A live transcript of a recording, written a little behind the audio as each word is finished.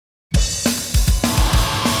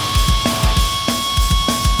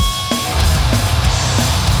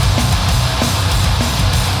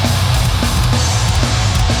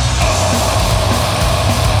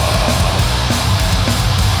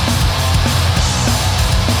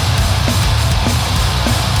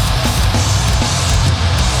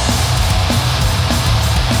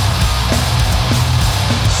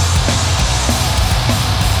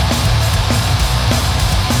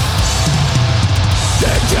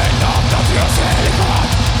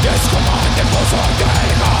Kommande på så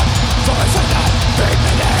delikat som en sönder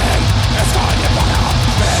byggning. Jag ska ge bara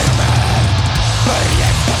mer och mer.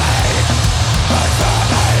 Förgifta mig, förför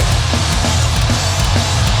mig,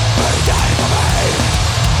 fördärva mig.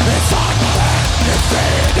 Misshandla mig, i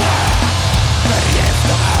friden.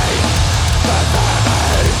 Förgifta mig, förför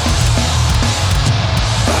mig,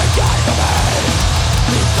 fördärva mig,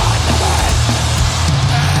 misshandla mig.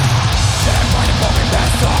 Kämpade på min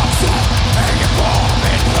bästa också, hänger på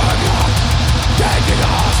min högra.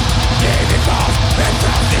 Tänkernas, givetvis, men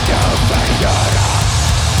framtid övergöra.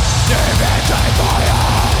 Nu vet jag bara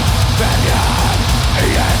vem jag är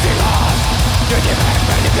egentligen. Du ger mig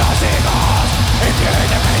väldigt plats i